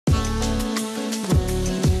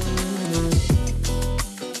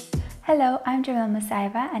Hello, I'm Jamila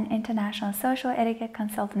Musayeva, an international social etiquette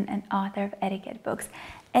consultant and author of etiquette books,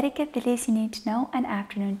 Etiquette, the Least You Need to Know, and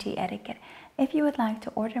Afternoon Tea Etiquette. If you would like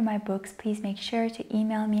to order my books, please make sure to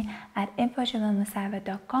email me at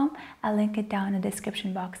info@jamilamusayeva.com. I'll link it down in the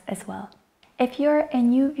description box as well. If you're a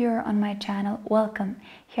new viewer on my channel, welcome.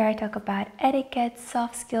 Here I talk about etiquette,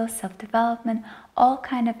 soft skills, self-development, all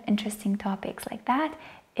kind of interesting topics like that.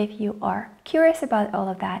 If you are curious about all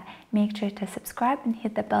of that, make sure to subscribe and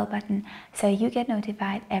hit the bell button so you get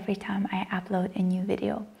notified every time I upload a new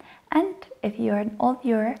video. And if you're an old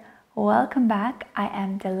viewer, welcome back. I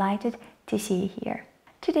am delighted to see you here.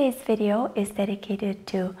 Today's video is dedicated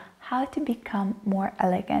to how to become more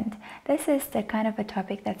elegant. This is the kind of a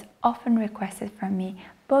topic that's often requested from me,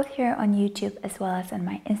 both here on YouTube as well as on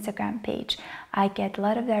my Instagram page. I get a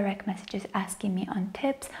lot of direct messages asking me on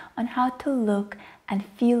tips on how to look and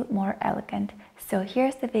feel more elegant. So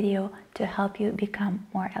here's the video to help you become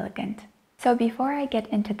more elegant. So before I get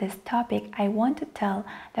into this topic, I want to tell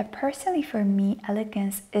that personally for me,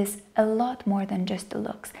 elegance is a lot more than just the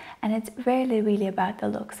looks. And it's rarely really about the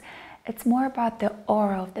looks. It's more about the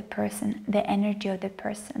aura of the person, the energy of the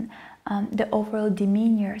person, the overall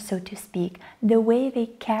demeanor, so to speak, the way they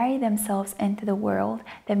carry themselves into the world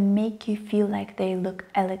that make you feel like they look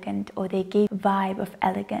elegant or they give vibe of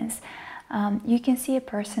elegance. You can see a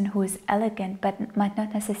person who is elegant but might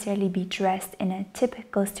not necessarily be dressed in a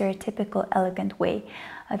typical, stereotypical elegant way.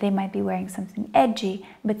 They might be wearing something edgy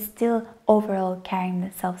but still overall carrying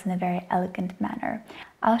themselves in a very elegant manner.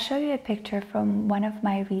 I'll show you a picture from one of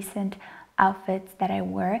my recent outfits that I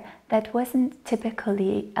wore that wasn't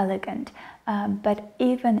typically elegant, but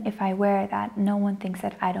even if I wear that, no one thinks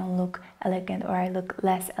that I don't look elegant or I look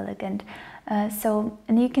less elegant.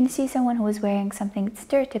 And you can see someone who is wearing something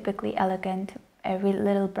stereotypically elegant, a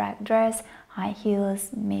little black dress, high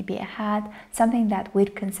heels, maybe a hat, something that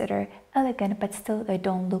we'd consider elegant, but still they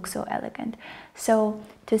don't look so elegant. So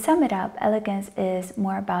to sum it up, elegance is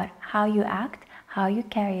more about how you act, how you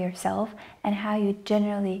carry yourself, and how you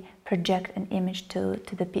generally project an image to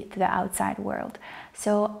the outside world.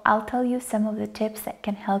 So I'll tell you some of the tips that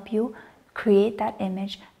can help you create that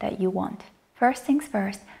image that you want. First things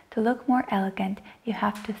first, to look more elegant, you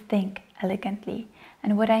have to think elegantly.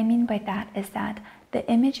 And what I mean by that is that the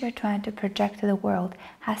image you're trying to project to the world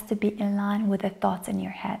has to be in line with the thoughts in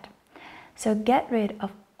your head. So get rid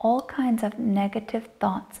of all kinds of negative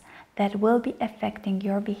thoughts that will be affecting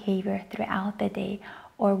your behavior throughout the day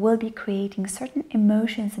or will be creating certain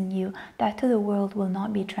emotions in you that to the world will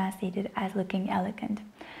not be translated as looking elegant.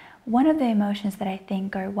 One of the emotions that I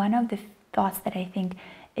think, or one of the thoughts that I think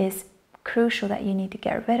is crucial that you need to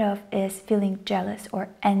get rid of is feeling jealous or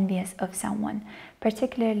envious of someone,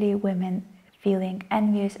 particularly women feeling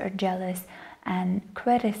envious or jealous and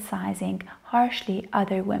criticizing harshly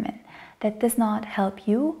other women. That does not help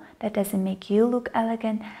you, that doesn't make you look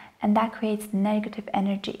elegant, and that creates negative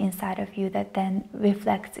energy inside of you that then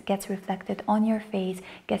gets reflected on your face,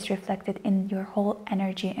 gets reflected in your whole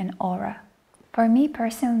energy and aura. For me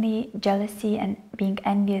personally, jealousy and being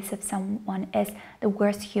envious of someone is the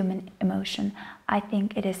worst human emotion. I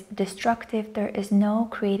think it is destructive. There is no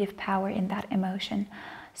creative power in that emotion.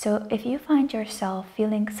 So if you find yourself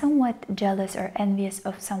feeling somewhat jealous or envious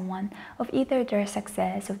of someone, of either their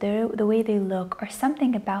success, of the way they look, or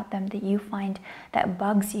something about them that you find that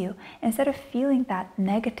bugs you, instead of feeling that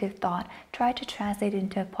negative thought, try to translate it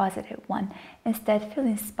into a positive one. Instead, feel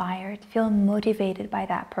inspired, feel motivated by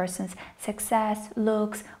that person's success,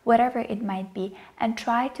 looks, whatever it might be, and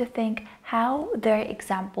try to think how their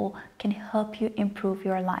example can help you improve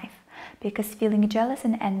your life. Because feeling jealous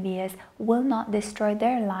and envious will not destroy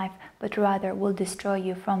their life, but rather will destroy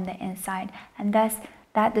you from the inside, and thus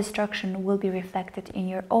that destruction will be reflected in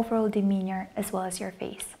your overall demeanor as well as your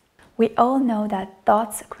face. We all know that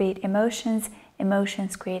thoughts create emotions,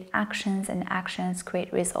 emotions create actions, and actions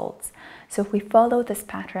create results. So if we follow this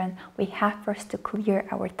pattern, we have first to clear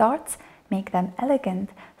our thoughts, make them elegant,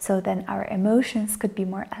 so then our emotions could be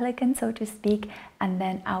more elegant, so to speak, and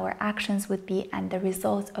then our actions would be, and the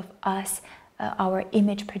results of us, our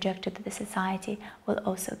image projected to the society will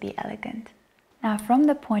also be elegant. Now, from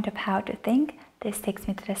the point of how to think, this takes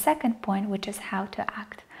me to the second point, which is how to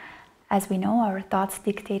act. As we know, our thoughts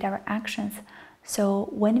dictate our actions. So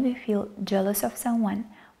when we feel jealous of someone,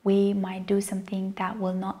 we might do something that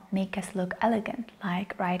will not make us look elegant,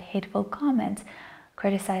 like write hateful comments,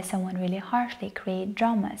 criticize someone really harshly, create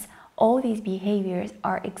dramas. All these behaviors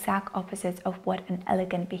are exact opposites of what an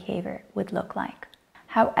elegant behavior would look like.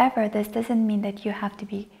 However, this doesn't mean that you have to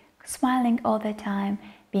be smiling all the time,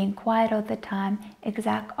 being quiet all the time.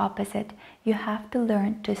 Exact opposite. You have to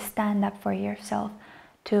learn to stand up for yourself,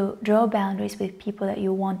 to draw boundaries with people that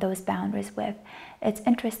you want those boundaries with. It's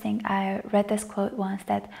interesting, I read this quote once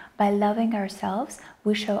that by loving ourselves,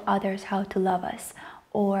 we show others how to love us.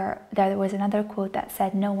 Or there was another quote that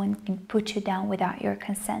said, no one can put you down without your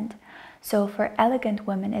consent. So for elegant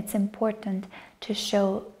women, it's important to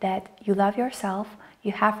show that you love yourself,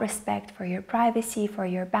 you have respect for your privacy, for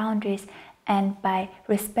your boundaries, and by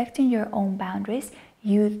respecting your own boundaries,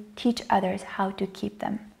 you teach others how to keep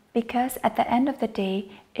them. Because at the end of the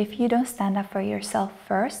day, if you don't stand up for yourself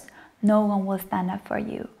first, no one will stand up for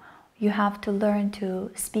you. You have to learn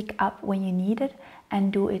to speak up when you need it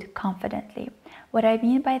and do it confidently. What I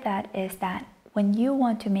mean by that is that when you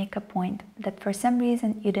want to make a point that for some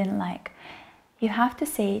reason you didn't like, you have to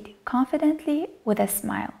say it confidently with a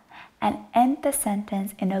smile and end the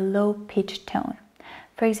sentence in a low-pitched tone.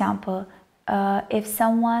 For example, if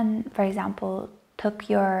someone, for example, took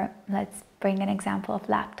your, let's bring an example of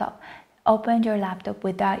laptop, opened your laptop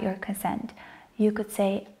without your consent, you could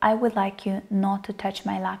say, I would like you not to touch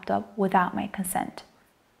my laptop without my consent.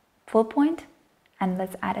 Full point, and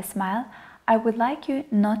let's add a smile. I would like you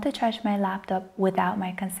not to touch my laptop without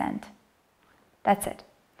my consent. That's it.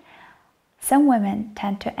 Some women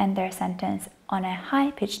tend to end their sentence on a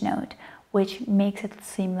high-pitched note, which makes it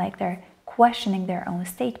seem like they're questioning their own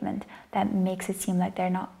statement. That makes it seem like they're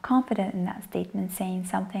not confident in that statement, saying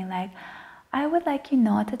something like, I would like you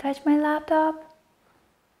not to touch my laptop.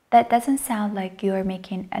 That doesn't sound like you're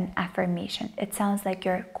making an affirmation. It sounds like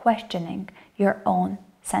you're questioning your own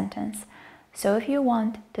sentence. So if you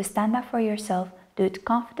want to stand up for yourself, do it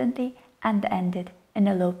confidently and end it in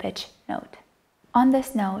a low-pitched note. On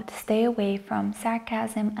this note, stay away from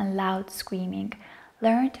sarcasm and loud screaming.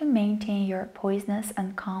 Learn to maintain your poisedness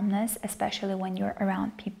and calmness, especially when you're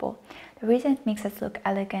around people. The reason it makes us look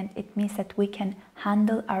elegant, it means that we can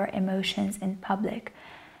handle our emotions in public.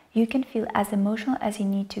 You can feel as emotional as you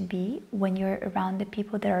need to be when you're around the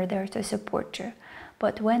people that are there to support you.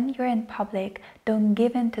 But when you're in public, don't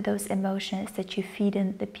give in to those emotions that you feed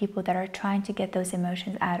in the people that are trying to get those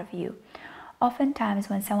emotions out of you. Oftentimes,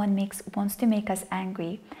 when someone wants to make us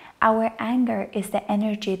angry, our anger is the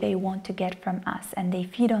energy they want to get from us, and they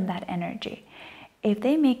feed on that energy. If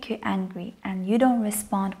they make you angry and you don't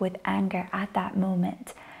respond with anger at that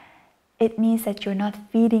moment, it means that you're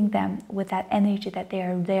not feeding them with that energy that they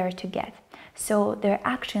are there to get. So their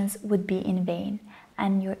actions would be in vain,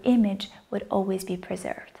 and your image would always be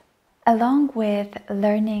preserved. Along with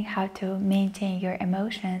learning how to maintain your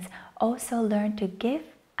emotions, also learn to give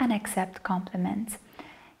and accept compliments.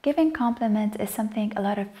 Giving compliments is something a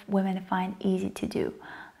lot of women find easy to do.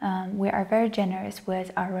 We are very generous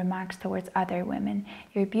with our remarks towards other women.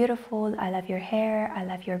 You're beautiful, I love your hair, I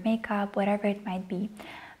love your makeup, whatever it might be.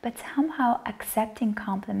 But somehow accepting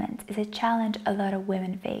compliments is a challenge a lot of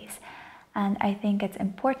women face. And I think it's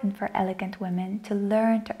important for elegant women to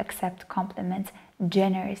learn to accept compliments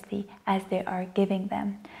generously as they are giving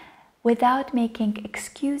them, without making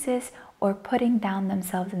excuses or putting down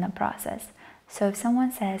themselves in the process. So if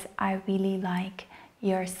someone says, I really like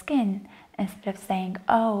your skin, instead of saying,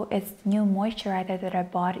 oh, it's new moisturizer that I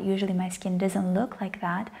bought, usually my skin doesn't look like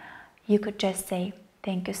that, you could just say,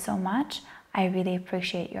 thank you so much, I really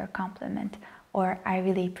appreciate your compliment, or I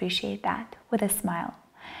really appreciate that, with a smile.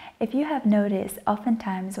 If you have noticed,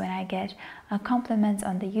 oftentimes when I get compliments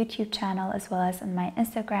on the YouTube channel as well as on my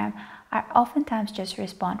Instagram, I oftentimes just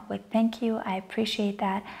respond with thank you, I appreciate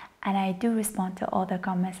that, and I do respond to all the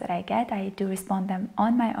comments that I get. I do respond them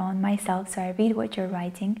on my own myself, so I read what you're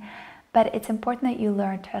writing. But it's important that you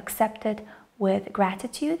learn to accept it with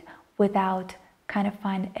gratitude without kind of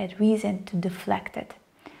find a reason to deflect it.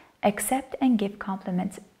 Accept and give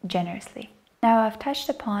compliments generously. Now I've touched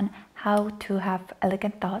upon how to have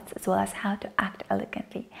elegant thoughts as well as how to act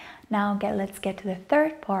elegantly. Now let's get to the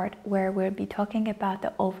third part where we'll be talking about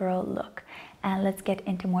the overall look, and let's get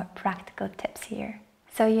into more practical tips here.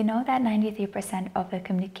 So you know that 93% of the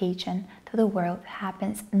communication to the world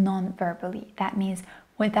happens non-verbally. That means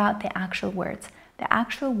without the actual words. The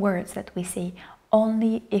actual words that we say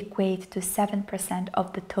only equate to 7%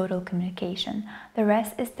 of the total communication. The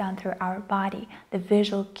rest is done through our body, the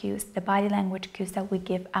visual cues, the body language cues that we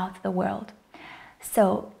give out to the world.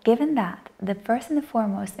 So, given that, the first and the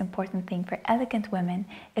foremost important thing for elegant women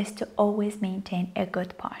is to always maintain a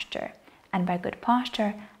good posture. And by good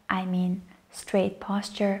posture, I mean straight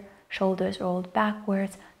posture, shoulders rolled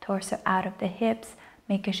backwards, torso out of the hips,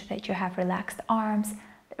 making sure that you have relaxed arms,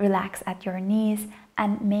 relax at your knees,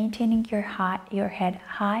 and maintaining your head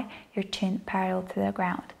high, your chin parallel to the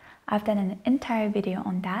ground. I've done an entire video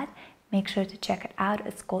on that. Make sure to check it out.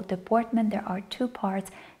 It's called Deportment. There are 2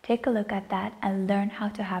 parts. Take a look at that and learn how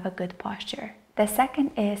to have a good posture. The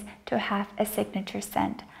second is to have a signature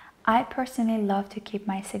scent. I personally love to keep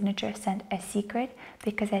my signature scent a secret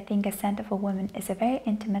because I think a scent of a woman is a very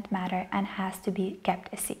intimate matter and has to be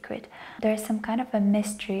kept a secret. There's some kind of a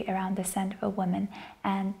mystery around the scent of a woman,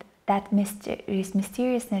 and that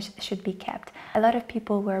mysteriousness should be kept. A lot of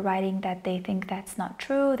people were writing that they think that's not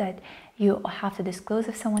true, that you have to disclose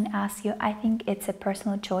if someone asks you. I think it's a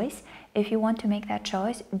personal choice. If you want to make that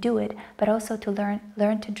choice, do it, but also to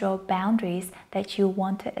learn to draw boundaries that you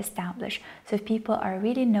want to establish. So if people are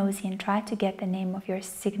really nosy and try to get the name of your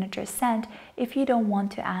signature scent, if you don't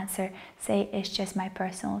want to answer, say it's just my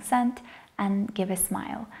personal scent and give a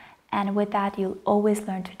smile. And with that, you'll always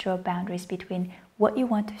learn to draw boundaries between what you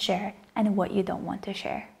want to share and what you don't want to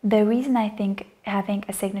share. The reason I think having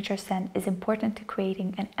a signature scent is important to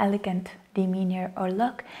creating an elegant demeanor or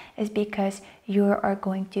look is because you are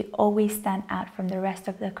going to always stand out from the rest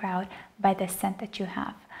of the crowd by the scent that you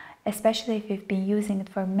have. Especially if you've been using it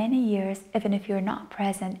for many years, even if you're not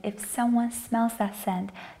present, if someone smells that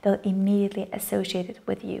scent, they'll immediately associate it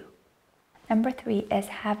with you. Number 3 is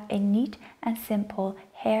have a neat and simple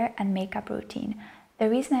hair and makeup routine. The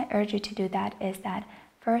reason I urge you to do that is that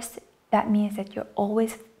first, that means that you're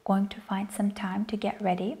always going to find some time to get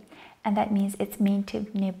ready, and that means it's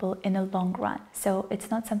maintainable in the long run. So it's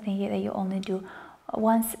not something that you only do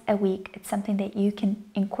once a week. It's something that you can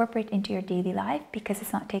incorporate into your daily life because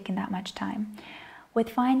it's not taking that much time. With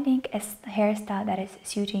finding a hairstyle that is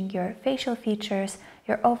suiting your facial features,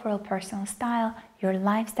 your overall personal style, your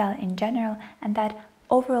lifestyle in general, and that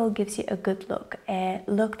overall gives you a good look, a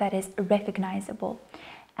look that is recognizable.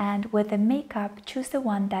 And with the makeup, choose the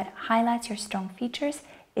one that highlights your strong features,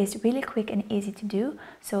 is really quick and easy to do.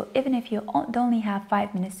 So even if you only have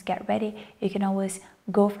 5 minutes to get ready, you can always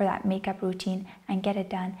go for that makeup routine and get it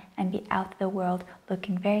done and be out of the world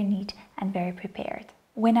looking very neat and very prepared.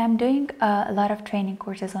 When I'm doing a lot of training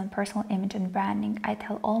courses on personal image and branding, I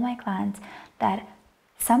tell all my clients that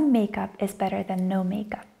some makeup is better than no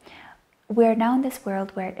makeup. We're now in this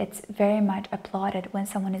world where it's very much applauded when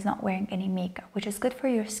someone is not wearing any makeup, which is good for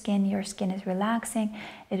your skin. Your skin is relaxing,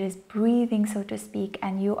 it is breathing, so to speak,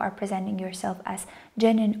 and you are presenting yourself as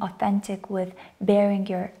genuine, authentic with bearing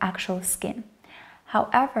your actual skin.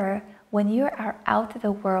 However, when you are out of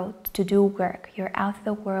the world to do work, you're out of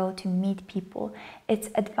the world to meet people, it's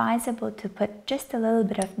advisable to put just a little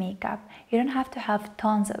bit of makeup. You don't have to have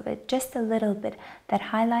tons of it, just a little bit that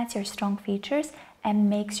highlights your strong features and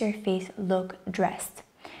makes your face look dressed.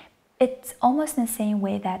 It's almost in the same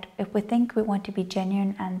way that if we think we want to be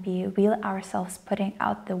genuine and be real ourselves putting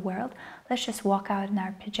out the world, let's just walk out in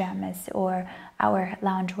our pajamas or our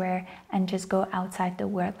loungewear and just go outside the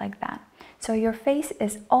world like that. So your face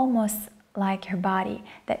is almost like your body.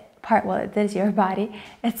 Well, it is your body,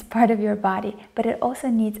 it's part of your body, but it also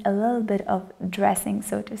needs a little bit of dressing,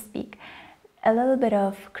 so to speak. A little bit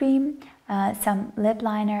of cream, some lip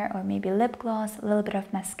liner or maybe lip gloss, a little bit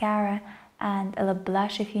of mascara, and a little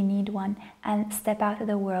blush if you need one, and step out of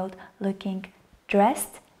the world looking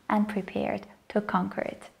dressed and prepared to conquer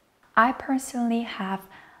it. I personally have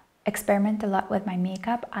experimented a lot with my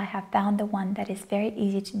makeup. I have found the one that is very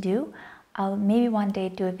easy to do. I'll maybe one day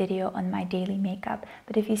do a video on my daily makeup,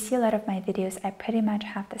 but if you see a lot of my videos, I pretty much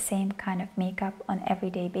have the same kind of makeup on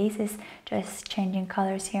everyday basis, just changing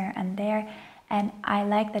colors here and there. And I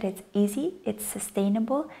like that it's easy, it's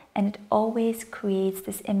sustainable, and it always creates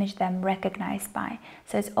this image that I'm recognized by.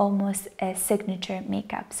 So it's almost a signature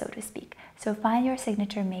makeup, so to speak. So find your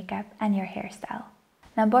signature makeup and your hairstyle.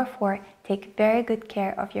 Number 4, take very good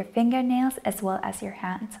care of your fingernails as well as your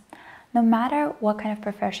hands. No matter what kind of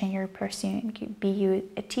profession you're pursuing, be you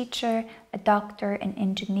a teacher, a doctor, an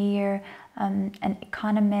engineer, an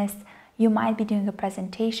economist, you might be doing a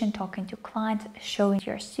presentation, talking to clients, showing to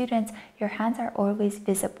your students, your hands are always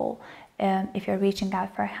visible. If you're reaching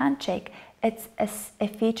out for a handshake, it's a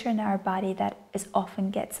feature in our body that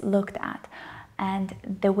often gets looked at. And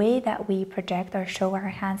the way that we project or show our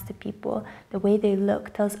hands to people, the way they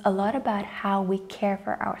look, tells a lot about how we care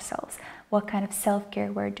for ourselves, what kind of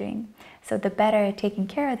self-care we're doing. So the better taken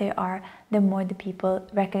care of they are, the more the people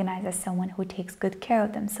recognize as someone who takes good care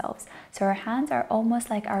of themselves. So our hands are almost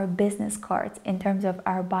like our business cards in terms of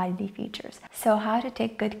our body features. So how to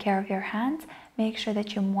take good care of your hands? Make sure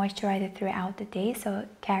that you moisturize it throughout the day. So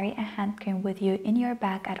carry a hand cream with you in your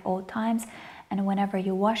bag at all times. And whenever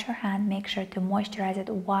you wash your hand, make sure to moisturize it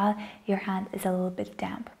while your hand is a little bit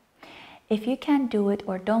damp. If you can't do it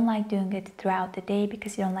or don't like doing it throughout the day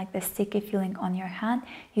because you don't like the sticky feeling on your hand,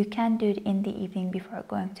 you can do it in the evening before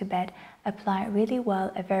going to bed. Apply really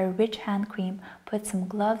well a very rich hand cream, put some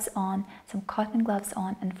gloves on, some cotton gloves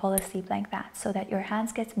on, and fall asleep like that so that your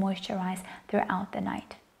hands get moisturized throughout the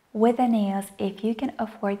night. With the nails, if you can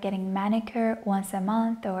afford getting manicure once a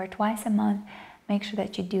month or twice a month, make sure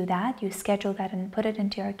that you do that. You schedule that and put it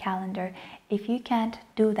into your calendar. If you can't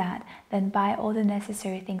do that, then buy all the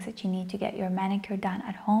necessary things that you need to get your manicure done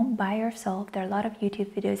at home by yourself. There are a lot of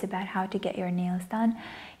YouTube videos about how to get your nails done.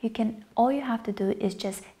 All you have to do is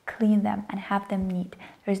just clean them and have them neat.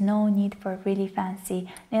 There's no need for really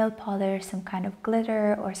fancy nail polish, some kind of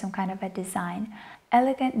glitter, or some kind of a design.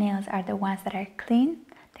 Elegant nails are the ones that are clean,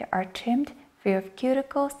 they are trimmed, free of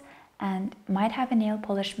cuticles, and might have a nail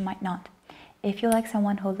polish, might not. If you're like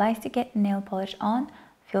someone who likes to get nail polish on,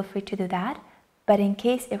 feel free to do that. But in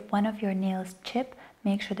case if one of your nails chip,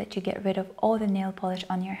 make sure that you get rid of all the nail polish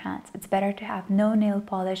on your hands. It's better to have no nail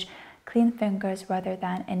polish, clean fingers, rather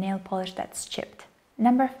than a nail polish that's chipped.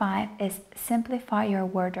 Number 5 is simplify your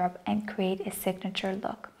wardrobe and create a signature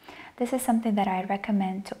look. This is something that I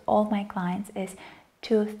recommend to all my clients, is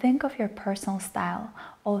to think of your personal style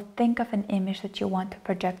or think of an image that you want to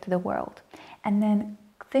project to the world. And then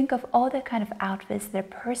think of all the kind of outfits the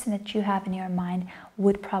person that you have in your mind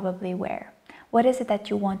would probably wear. What is it that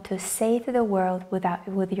you want to say to the world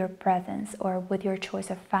with your presence or with your choice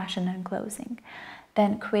of fashion and clothing?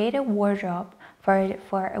 Then create a wardrobe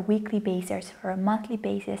for a weekly basis, for a monthly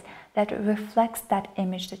basis, that reflects that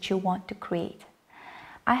image that you want to create.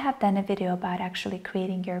 I have done a video about actually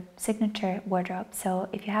creating your signature wardrobe, so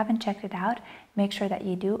if you haven't checked it out, make sure that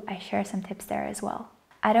you do. I share some tips there as well.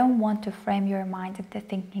 I don't want to frame your mind into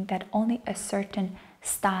thinking that only a certain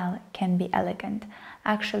style can be elegant.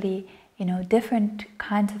 Actually, different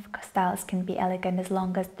kinds of styles can be elegant as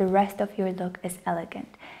long as the rest of your look is elegant.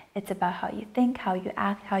 It's about how you think, how you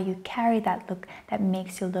act, how you carry that look that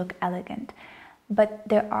makes you look elegant. But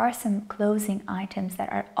there are some clothing items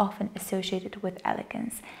that are often associated with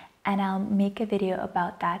elegance, and I'll make a video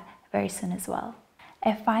about that very soon as well.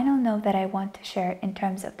 A final note that I want to share in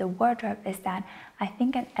terms of the wardrobe is that I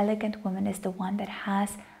think an elegant woman is the one that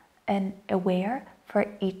has a wear for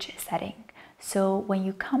each setting. So when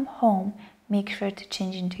you come home, make sure to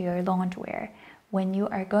change into your loungewear. When you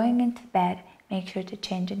are going into bed, make sure to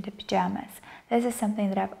change into pajamas. This is something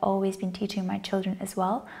that I've always been teaching my children as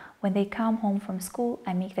well. When they come home from school,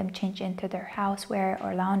 I make them change into their housewear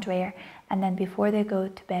or loungewear, and then before they go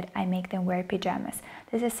to bed, I make them wear pajamas.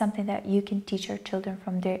 This is something that you can teach your children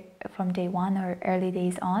from day one or early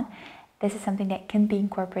days on. This is something that can be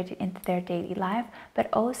incorporated into their daily life, but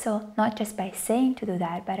also not just by saying to do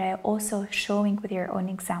that, but also showing with your own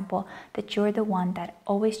example that you're the one that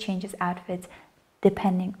always changes outfits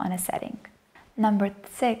depending on a setting. Number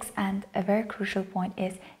 6, and a very crucial point,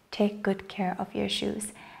 is take good care of your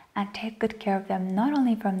shoes. And take good care of them not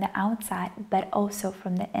only from the outside but also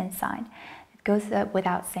from the inside. It goes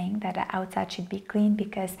without saying that the outside should be clean,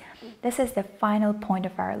 because this is the final point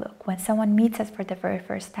of our look. When someone meets us for the very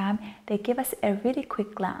first time, they give us a really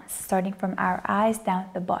quick glance, starting from our eyes down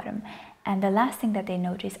to the bottom, and the last thing that they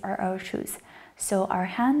notice are our shoes. So our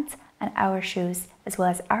hands and our shoes, as well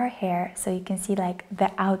as our hair, so you can see like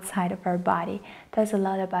the outside of our body, tells a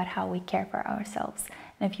lot about how we care for ourselves.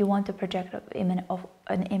 And if you want to project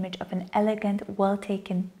an image of an elegant, well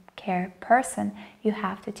taken care person, you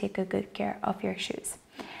have to take a good care of your shoes.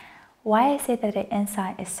 Why I say that the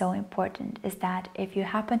inside is so important is that if you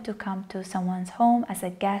happen to come to someone's home as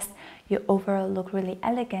a guest, you overall look really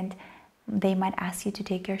elegant, they might ask you to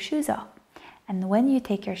take your shoes off. And when you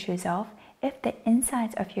take your shoes off, if the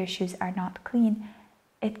insides of your shoes are not clean,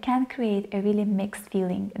 it can create a really mixed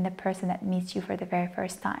feeling in the person that meets you for the very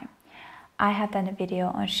first time. I have done a video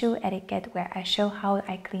on shoe etiquette where I show how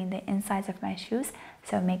I clean the insides of my shoes,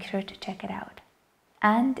 so make sure to check it out.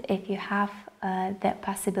 And if you have the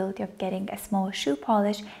possibility of getting a small shoe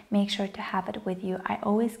polish, make sure to have it with you. I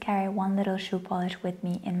always carry one little shoe polish with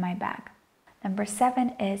me in my bag. Number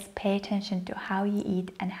 7 is pay attention to how you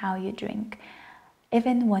eat and how you drink.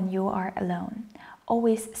 Even when you are alone,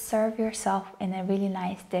 always serve yourself in a really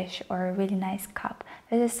nice dish or a really nice cup.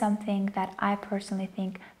 This is something that I personally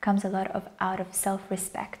think comes a lot out of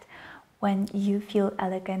self-respect. When you feel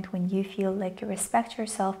elegant, when you feel like you respect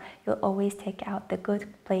yourself, you'll always take out the good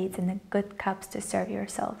plates and the good cups to serve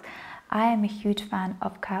yourself. I am a huge fan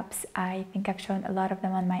of cups. I think I've shown a lot of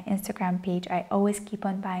them on my Instagram page. I always keep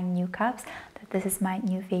on buying new cups. This is my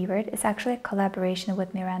new favorite. It's actually a collaboration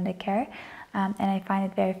with Miranda Kerr. and I find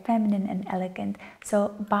it very feminine and elegant.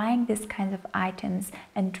 So buying these kinds of items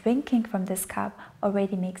and drinking from this cup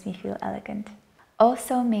already makes me feel elegant.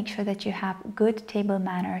 Also, make sure that you have good table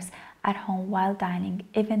manners at home while dining,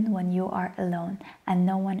 even when you are alone and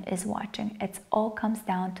no one is watching. It all comes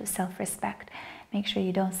down to self-respect. Make sure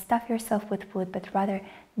you don't stuff yourself with food, but rather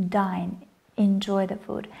dine, enjoy the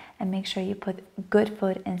food, and make sure you put good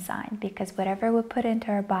food inside, because whatever we put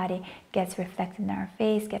into our body gets reflected in our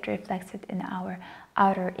face, gets reflected in our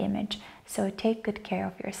outer image. So take good care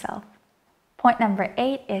of yourself. Point number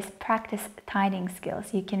 8 is practice tidying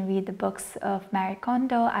skills. You can read the books of Marie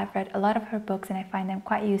Kondo. I've read a lot of her books and I find them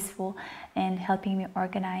quite useful in helping me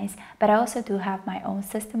organize. But I also do have my own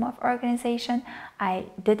system of organization. I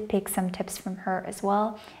did pick some tips from her as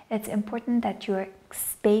well. It's important that your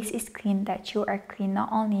space is clean, that you are clean not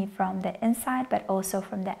only from the inside but also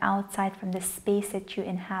from the outside, from the space that you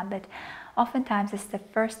inhabit. Oftentimes, it's the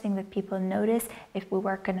first thing that people notice if we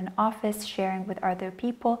work in an office sharing with other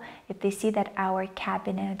people. If they see that our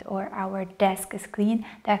cabinet or our desk is clean,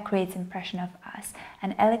 that creates impression of us.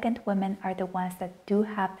 And elegant women are the ones that do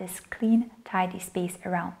have this clean, tidy space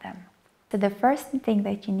around them. So the first thing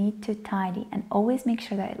that you need to tidy and always make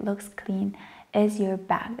sure that it looks clean is your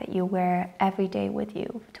bag that you wear every day with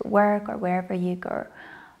you to work or wherever you go.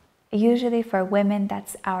 Usually for women,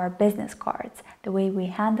 that's our business cards. The way we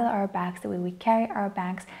handle our bags, the way we carry our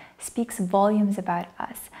bags speaks volumes about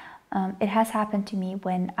us. It has happened to me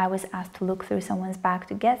when I was asked to look through someone's bag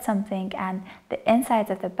to get something, and the insides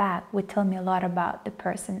of the bag would tell me a lot about the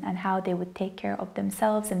person and how they would take care of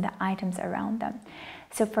themselves and the items around them.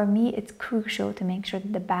 So for me, it's crucial to make sure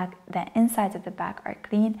that the insides of the bag are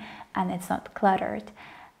clean and it's not cluttered.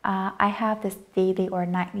 I have this daily or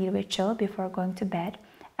nightly ritual before going to bed.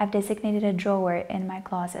 I've designated a drawer in my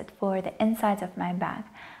closet for the insides of my bag.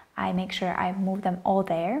 I make sure I move them all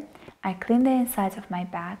there. I clean the insides of my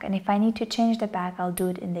bag, and if I need to change the bag, I'll do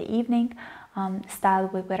it in the evening,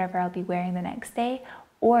 styled with whatever I'll be wearing the next day.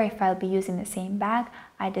 Or if I'll be using the same bag,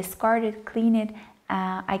 I discard it, clean it.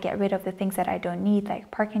 I get rid of the things that I don't need,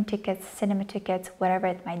 like parking tickets, cinema tickets, whatever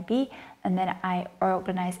it might be, and then I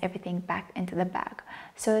organize everything back into the bag.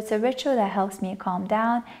 So it's a ritual that helps me calm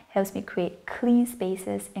down, helps me create clean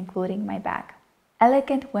spaces, including my bag.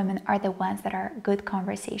 Elegant women are the ones that are good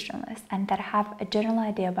conversationalists and that have a general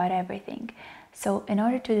idea about everything. So in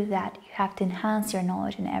order to do that, you have to enhance your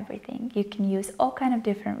knowledge in everything. You can use all kinds of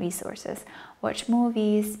different resources. Watch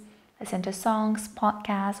movies, listen to songs,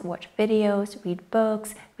 podcasts, watch videos, read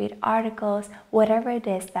books, read articles, whatever it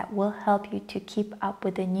is that will help you to keep up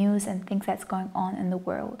with the news and things that's going on in the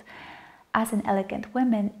world. As an elegant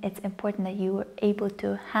woman, it's important that you are able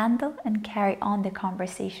to handle and carry on the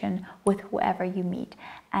conversation with whoever you meet.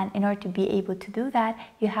 And in order to be able to do that,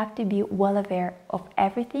 you have to be well aware of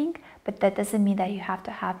everything, but that doesn't mean that you have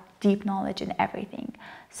to have deep knowledge in everything.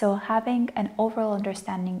 So having an overall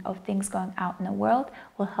understanding of things going out in the world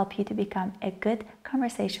will help you to become a good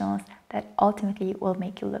conversationalist that ultimately will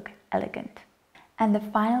make you look elegant. And the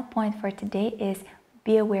final point for today is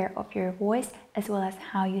be aware of your voice as well as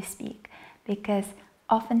how you speak, because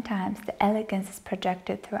oftentimes the elegance is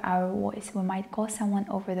projected through our voice. We might call someone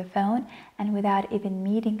over the phone, and without even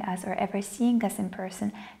meeting us or ever seeing us in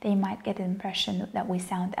person, they might get the impression that we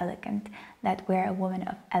sound elegant, that we're a woman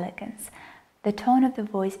of elegance. The tone of the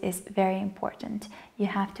voice is very important. You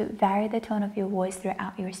have to vary the tone of your voice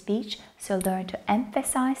throughout your speech, so learn to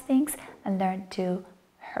emphasize things and learn to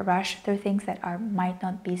rush through things that might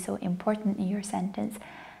not be so important in your sentence.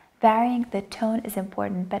 Varying the tone is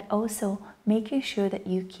important, but also making sure that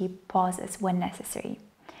you keep pauses when necessary.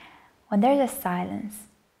 When there's a silence,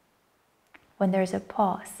 when there's a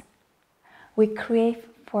pause, we crave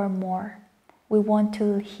for more. We want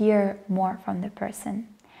to hear more from the person.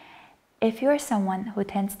 If you're someone who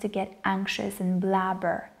tends to get anxious and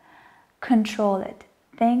blabber, control it.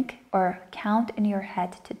 Think or count in your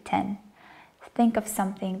head to 10. Think of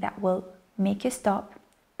something that will make you stop,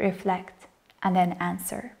 reflect, and then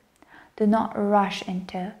answer. Do not rush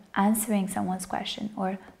into answering someone's question,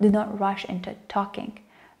 or do not rush into talking,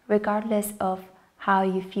 regardless of how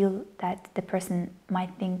you feel that the person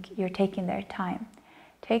might think you're taking their time.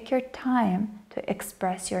 Take your time to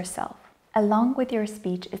express yourself. Along with your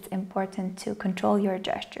speech, it's important to control your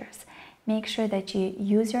gestures. Make sure that you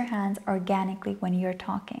use your hands organically when you're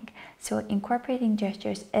talking. So incorporating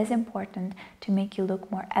gestures is important to make you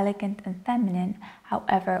look more elegant and feminine.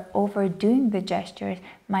 However, overdoing the gestures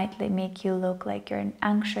might make you look like you're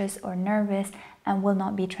anxious or nervous and will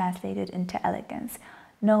not be translated into elegance.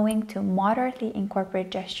 Knowing to moderately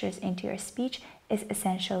incorporate gestures into your speech is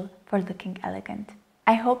essential for looking elegant.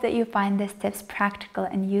 I hope that you find these tips practical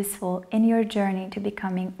and useful in your journey to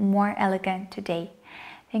becoming more elegant today.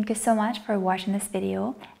 Thank you so much for watching this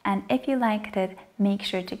video, and if you liked it, make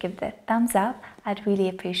sure to give it a thumbs up. I'd really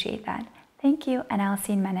appreciate that. Thank you, and I'll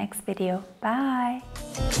see you in my next video. Bye!